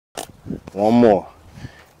One more.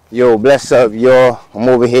 Yo, bless up, y'all. I'm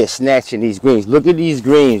over here snatching these greens. Look at these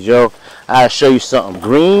greens, yo. I'll show you something.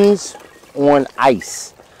 Greens on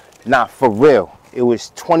ice. Nah, for real. It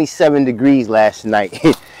was 27 degrees last night.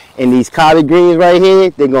 And these collard greens right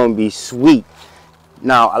here, they're gonna be sweet.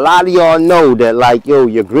 Now, a lot of y'all know that, like, yo,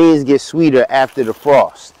 your greens get sweeter after the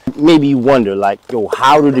frost. Maybe you wonder, like, yo,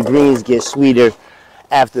 how do the greens get sweeter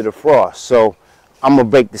after the frost? So I'm gonna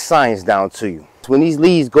break the science down to you. When these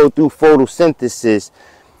leaves go through photosynthesis,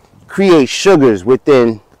 create sugars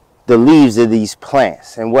within the leaves of these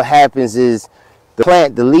plants, and what happens is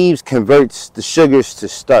the leaves converts the sugars to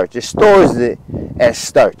starch. It stores it as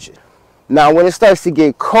starches. Now when it starts to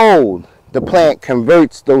get cold, the plant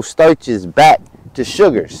converts those starches back to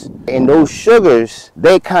sugars, and those sugars,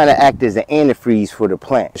 they kind of act as an antifreeze for the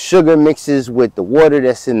plant. The sugar mixes with the water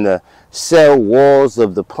that's in the cell walls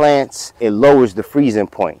of the plants. It lowers the freezing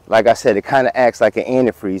point. Like I said, it kind of acts like an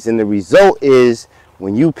antifreeze, and the result is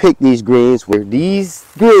when you pick these greens,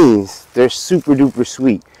 they're super duper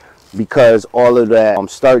sweet because all of that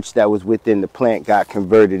starch that was within the plant got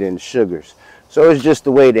converted into sugars. So it's just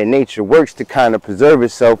the way that nature works to kind of preserve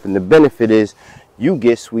itself, and the benefit is you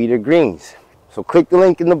get sweeter greens. So click the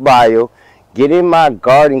link in the bio, get in my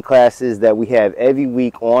garden classes that we have every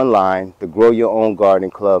week online, the Grow Your Own Garden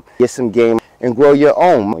Club. Get some game and grow your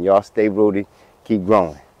own. Y'all stay rooted, keep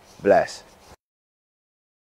growing. Bless.